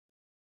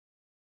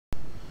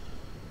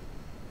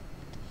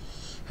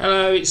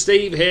Hello, it's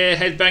Steve here,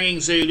 Headbanging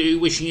Zulu,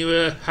 wishing you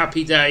a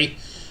happy day.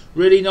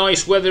 Really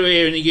nice weather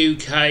here in the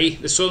UK.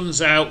 The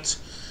sun's out,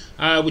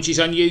 which is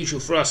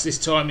unusual for us this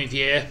time of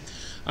year.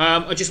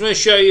 I just want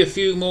to show you a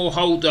few more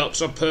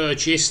hold-ups I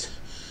purchased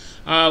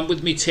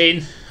with my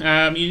tin.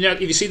 You know,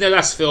 if you've seen the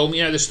last film,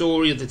 you know the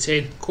story of the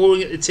tin.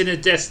 Calling it the Tin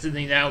of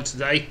Destiny now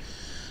today,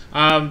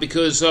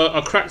 because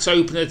I cracked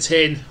open a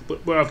tin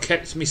where I've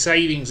kept my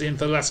savings in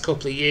for the last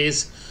couple of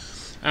years,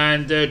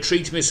 and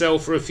treated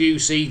myself for a few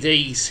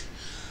CDs.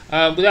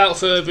 Without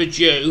further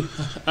ado,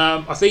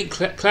 I think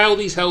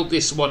Cloudy's held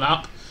this one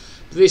up.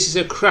 This is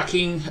a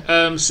cracking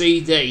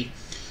CD.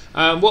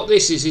 What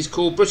this is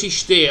called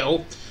British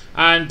Steel,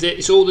 and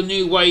it's all the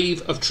new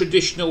wave of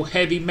traditional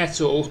heavy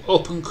metal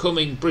up and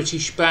coming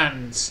British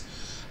bands.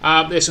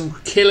 There's some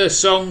killer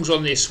songs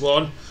on this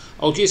one.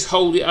 I'll just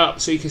hold it up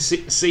so you can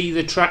see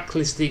the track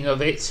listing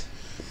of it.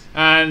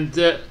 And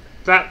the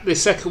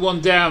second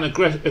one down,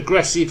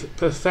 Aggressive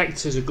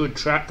Perfect, is a good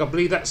track. I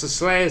believe that's a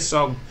Slayer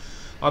song.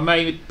 I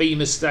may be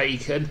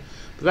mistaken,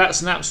 but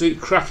that's an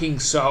absolute cracking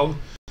song.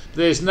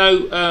 There's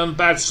no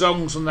bad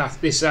songs on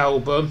this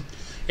album.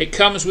 It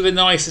comes with a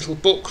nice little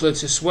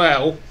booklet as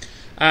well,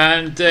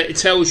 and it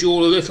tells you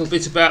all a little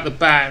bit about the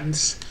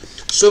bands.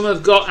 Some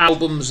have got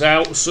albums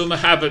out, some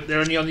haven't.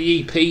 They're only on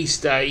the EP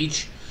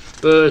stage.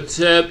 But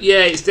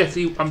yeah,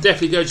 I'm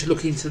definitely going to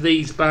look into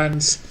these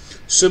bands.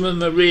 Some of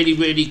them are really,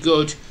 really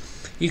good.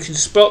 You can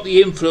spot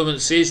the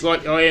influences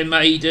like Iron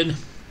Maiden,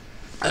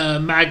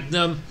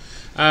 Magnum,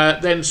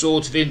 them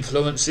sort of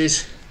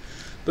influences.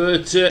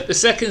 But the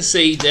second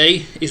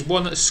CD is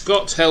one that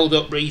Scott held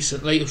up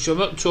recently, which I'm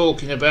not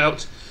talking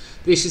about.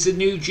 This is a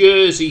New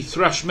Jersey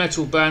thrash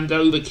metal band,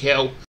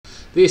 Overkill.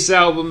 This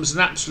album's an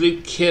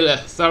absolute killer.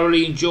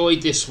 Thoroughly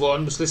enjoyed this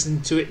one. Was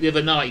listening to it the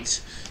other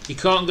night. You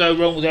can't go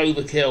wrong with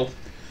Overkill.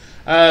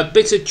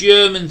 Bit of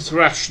German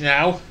thrash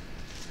now.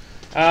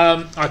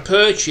 I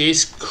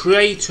purchased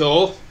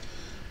Creator,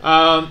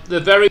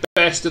 the very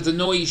best of the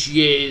noise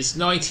years,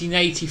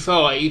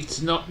 1985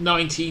 to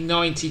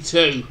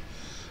 1992.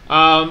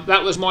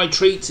 That was my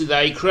treat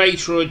today.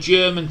 Creator, a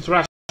German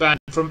thrash band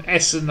from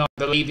Essen, I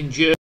believe, in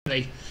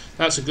Germany.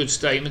 That's a good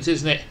statement,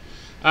 isn't it?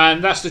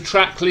 And that's the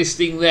track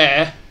listing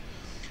there.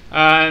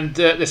 And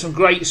there's some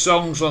great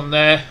songs on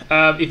there.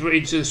 If you're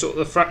into the sort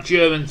of the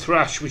German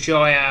thrash, which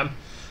I am,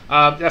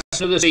 that's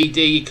another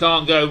CD you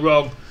can't go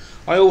wrong.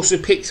 I also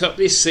picked up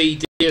this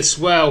CD as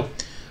well.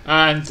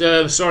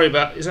 And sorry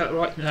about, is that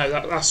right? No,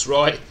 that's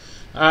right.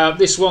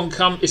 This one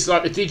it's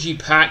like the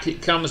digipack.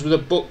 It comes with a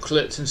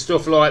booklet and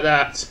stuff like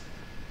that.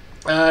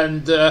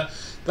 And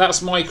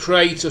that's my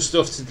Creator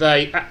stuff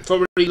today. I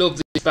thoroughly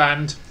love this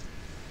band.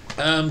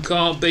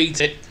 Can't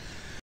beat it.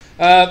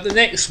 The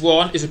next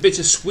one is a bit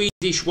of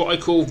Swedish, what I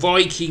call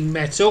Viking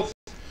metal,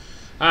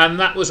 and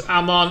that was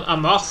Amon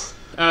Amoth.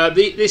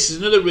 This is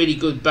another really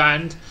good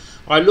band.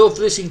 I love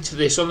listening to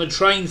this on the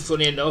train,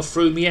 funny enough,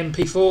 through my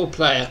MP4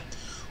 player.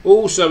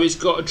 Also, it's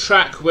got a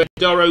track where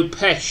Doro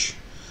Pesh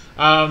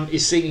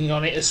is singing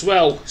on it as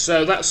well,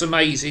 so that's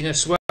amazing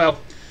as well.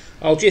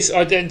 I'll just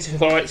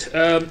identify it.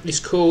 It's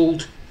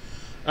called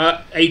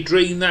A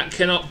Dream That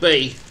Cannot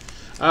Be.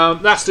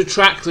 That's the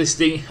track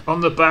listing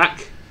on the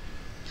back,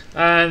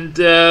 and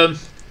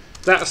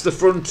that's the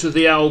front of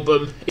the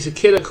album. It's a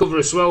killer cover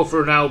as well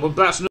for an album,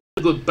 but that's another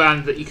good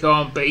band that you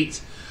can't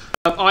beat.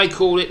 They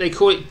call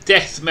it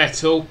death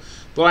metal,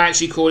 but I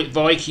actually call it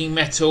Viking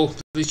metal.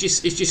 It's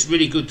just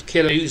really good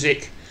killer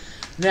music.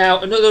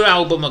 Now, another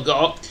album I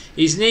got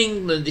is in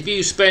England. If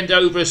you spend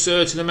over a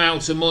certain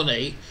amount of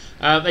money,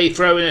 they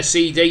throw in a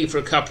CD for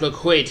a couple of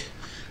quid,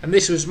 and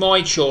this was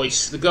my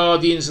choice, The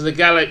Guardians of the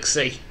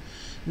Galaxy.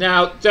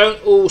 Now,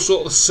 don't all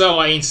sort of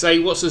sigh and say,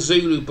 what's a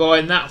Zulu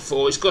buying that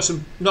for? It's got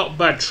some not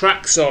bad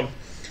tracks on,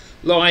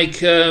 like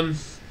Thin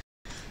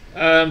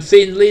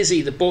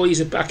Lizzy, The Boys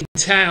Are Back in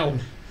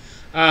Town.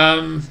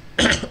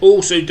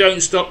 Also,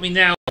 Don't Stop Me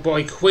Now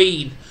by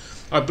Queen.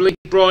 I believe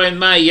Brian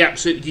May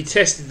absolutely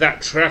detested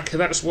that track, and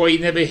that's why you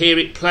never hear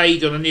it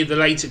played on any of the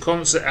later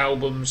concert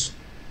albums.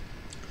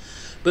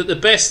 But the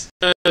best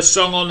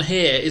song on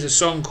here is a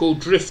song called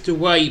Drift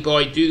Away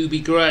by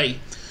Doobie Gray.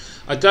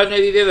 I don't know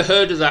if you've ever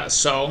heard of that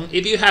song.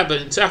 If you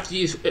haven't, after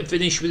you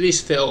finish with this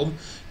film,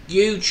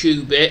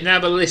 YouTube it and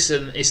have a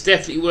listen. It's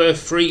definitely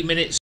worth 3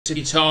 minutes of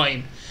your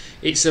time.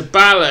 It's a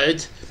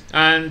ballad,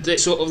 and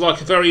it's sort of like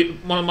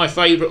one of my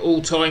favourite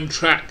all-time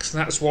tracks, and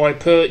that's why I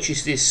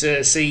purchased this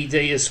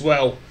CD as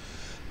well.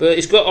 But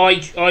it's got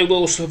I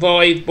Will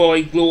Survive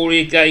by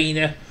Gloria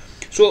Gaynor,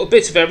 sort of a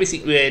bit of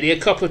everything really. A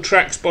couple of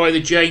tracks by the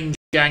Jane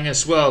Gang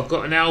as well. I've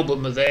got an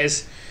album of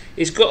theirs.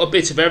 It's got a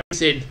bit of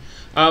everything.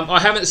 I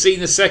haven't seen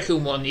the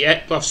second one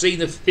yet, but I've seen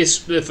the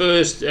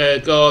first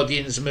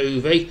Guardians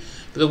movie.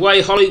 But the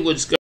way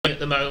Hollywood's going at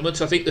the moment,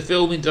 I think the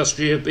film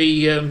industry will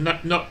be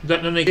not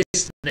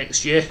non-existent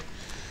next year.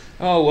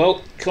 Oh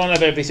well, can't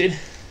have everything.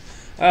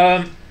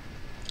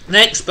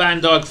 Next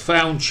band I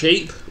found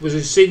cheap was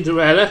a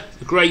Cinderella,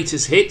 the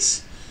Greatest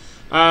Hits.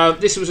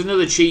 This was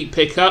another cheap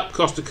pickup,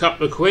 cost a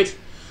couple of quid.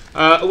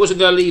 I wasn't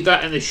going to leave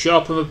that in the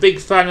shop. I'm a big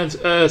fan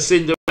of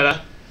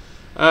Cinderella.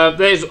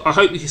 I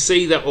hope you can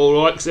see that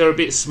all right, because they're a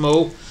bit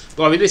small.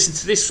 But I've been listening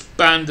to this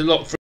band a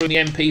lot from the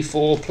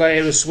MP4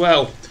 player as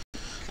well.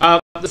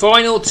 The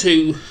final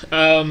two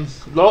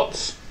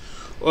lots,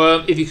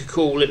 if you could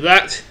call it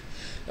that,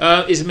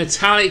 is a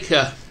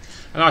Metallica.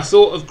 And I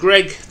thought of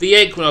Greg the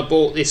Egg when I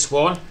bought this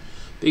one,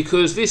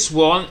 because this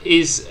one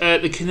is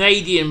the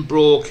Canadian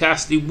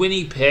broadcast in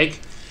Winnipeg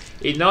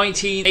in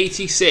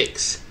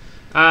 1986.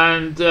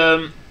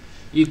 And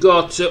you've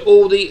got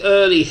all the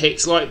early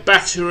hits like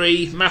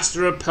Battery,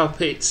 Master of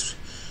Puppets,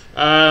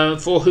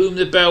 For Whom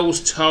the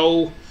Bells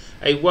Toll,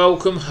 A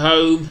Welcome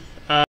Home,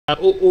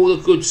 all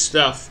the good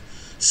stuff.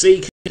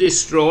 Seek and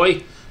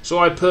Destroy. So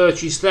I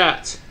purchased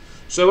that.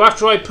 So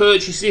after I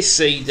purchased this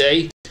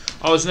CD,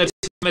 I was in a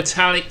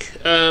metallic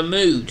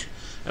mood,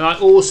 and I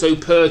also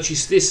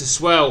purchased this as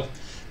well.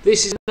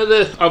 This is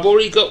another. I've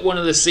already got one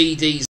of the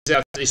CDs out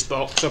of this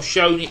box. I've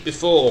shown it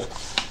before,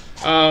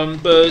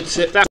 but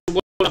that's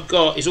what I've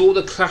got. Is all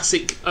the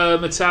classic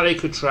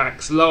Metallica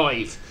tracks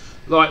live,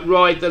 like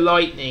Ride the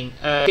Lightning,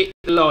 Hit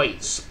the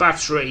Lights,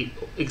 Battery,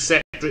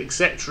 etc.,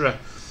 etc.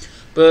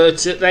 But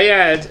they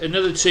had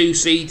another two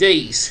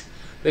CDs.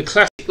 The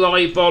classic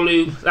live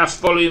volume. That's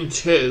volume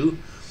 2.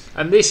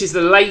 And this is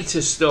the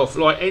later stuff,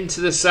 like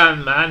Enter the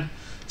Sandman,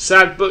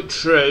 Sad But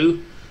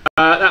True.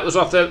 That was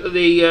off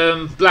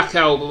the Black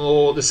Album,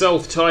 or the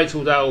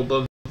self-titled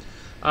album.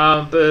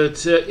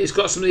 But it's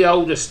got some of the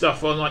older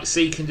stuff on, like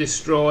Seek and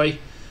Destroy,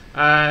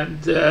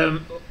 and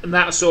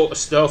that sort of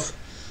stuff.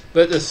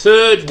 But the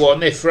third one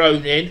they've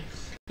thrown in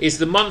is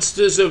the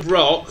Monsters of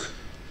Rock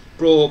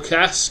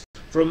broadcast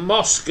from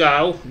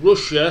Moscow,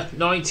 Russia,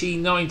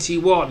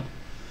 1991.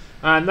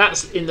 And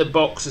that's in the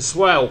box as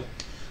well.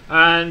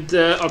 And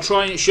I'll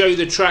try and show you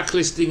the track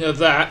listing of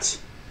that.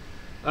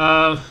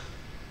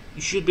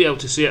 You should be able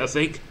to see it, I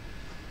think.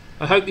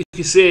 I hope you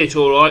can see it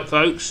all right,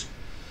 folks.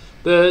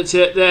 But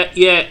there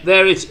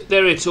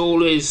it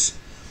all is.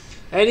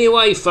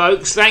 Anyway,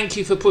 folks, thank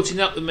you for putting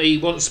up with me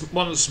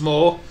once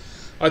more.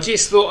 I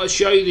just thought I'd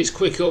show you this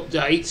quick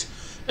update.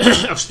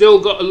 I've still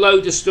got a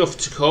load of stuff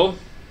to come,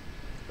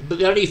 but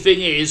the only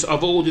thing is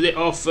I've ordered it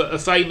off a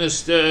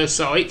famous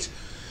site.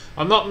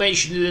 I'm not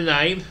mentioning the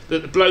name,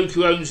 but the bloke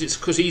who owns it's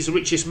because he's the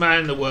richest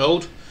man in the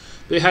world,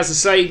 but it has the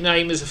same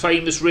name as a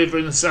famous river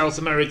in the South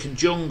American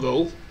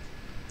jungle.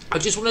 I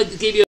just wanted to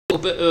give you a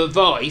little bit of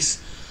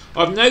advice.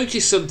 I've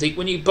noticed something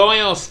when you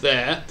buy off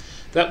there,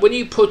 that when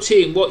you put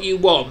in what you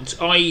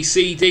want, i.e.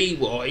 CD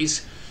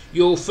wise,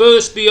 you'll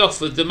first be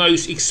offered the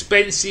most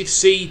expensive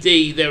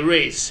CD there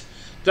is.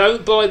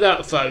 Don't buy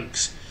that,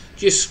 folks.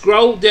 Just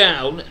scroll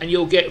down and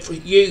you'll get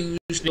used,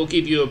 and it'll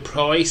give you a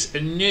price,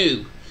 and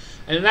new.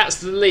 And that's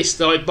the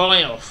list I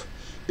buy off,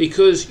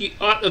 because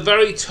at the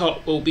very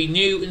top will be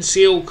new and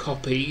sealed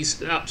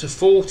copies up to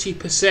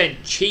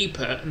 40%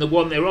 cheaper than the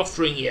one they're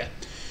offering you.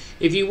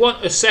 If you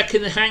want a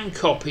second-hand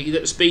copy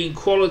that's been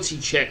quality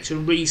checked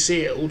and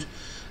resealed,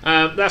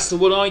 that's the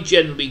one I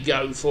generally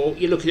go for.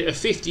 You're looking at a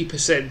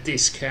 50%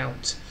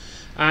 discount.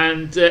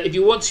 And if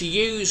you want to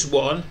use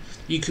one,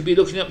 you could be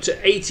looking up to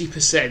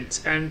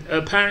 80%. And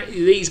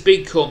apparently these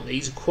big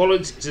companies,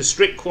 it's a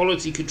strict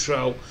quality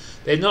control.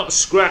 They're not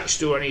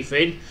scratched or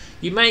anything.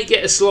 You may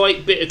get a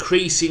slight bit of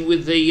creasing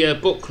with the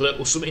booklet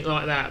or something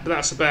like that, but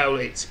that's about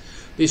it.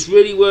 It's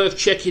really worth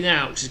checking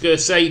out, because it's going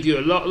to save you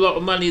a lot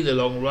of money in the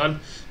long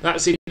run.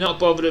 That's if you're not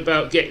bothered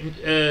about getting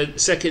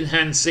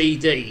second-hand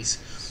CDs.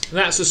 And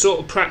that's the sort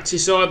of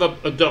practice I've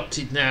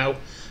adopted now.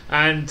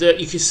 And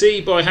you can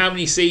see by how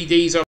many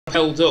CDs I've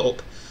held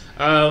up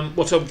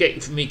what I'm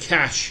getting for me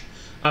cash.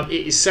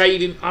 It is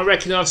saving. I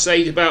reckon I've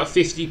saved about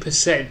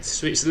 50%,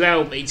 so it's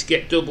allowed me to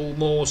get double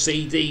more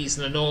CDs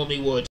than I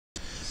normally would.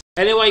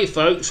 Anyway,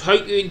 folks,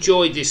 hope you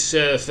enjoyed this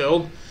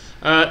film.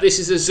 This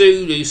is a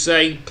Zulu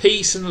saying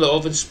peace and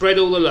love, and spread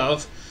all the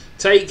love.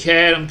 Take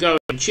care. I'm going.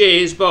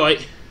 Cheers. Bye.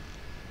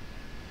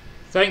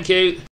 Thank you.